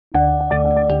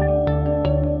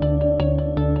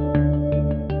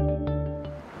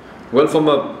Well, from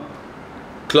a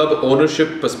club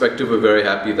ownership perspective, we're very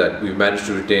happy that we've managed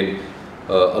to retain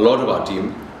a lot of our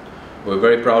team. We're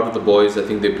very proud of the boys. I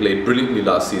think they played brilliantly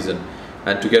last season,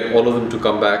 and to get all of them to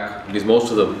come back, at least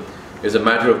most of them, is a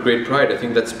matter of great pride. I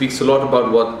think that speaks a lot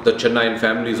about what the Chennaiyin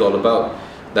family is all about,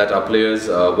 that our players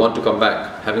want to come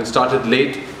back. Having started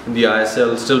late in the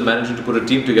ISL, still managing to put a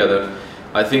team together,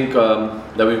 I think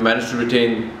that we've managed to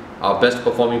retain our best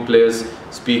performing players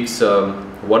speaks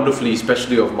wonderfully,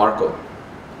 especially of Marco.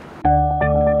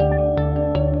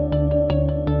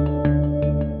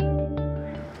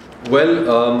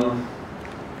 Well,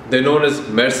 they're known as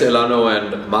Merce Elano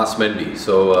and Mas Mendy,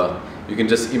 so you can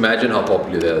just imagine how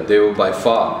popular they are. They were by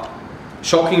far,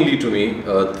 shockingly to me,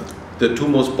 the two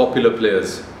most popular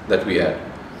players that we had.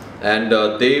 And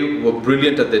they were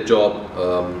brilliant at their job,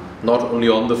 not only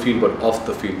on the field but off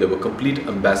the field. They were complete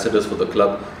ambassadors for the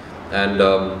club, and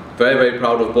very, very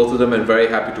proud of both of them and very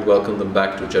happy to welcome them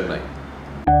back to Chennai.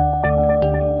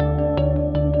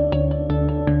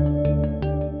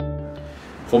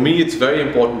 For me, it's very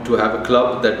important to have a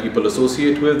club that people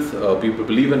associate with, people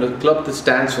believe in, a club that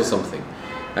stands for something.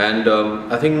 And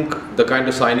I think the kind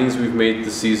of signings we've made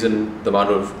this season, the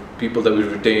amount of people that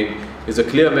we've retained, is a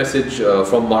clear message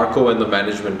from Marco and the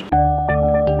management.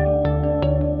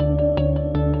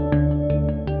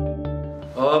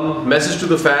 Message to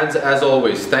the fans, as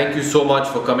always, thank you so much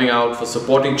for coming out, for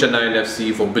supporting Chennaiyin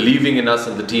FC, for believing in us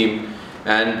and the team.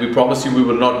 And we promise you we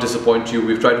will not disappoint you.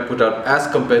 We've tried to put out as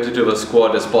competitive a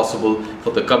squad as possible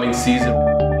for the coming season.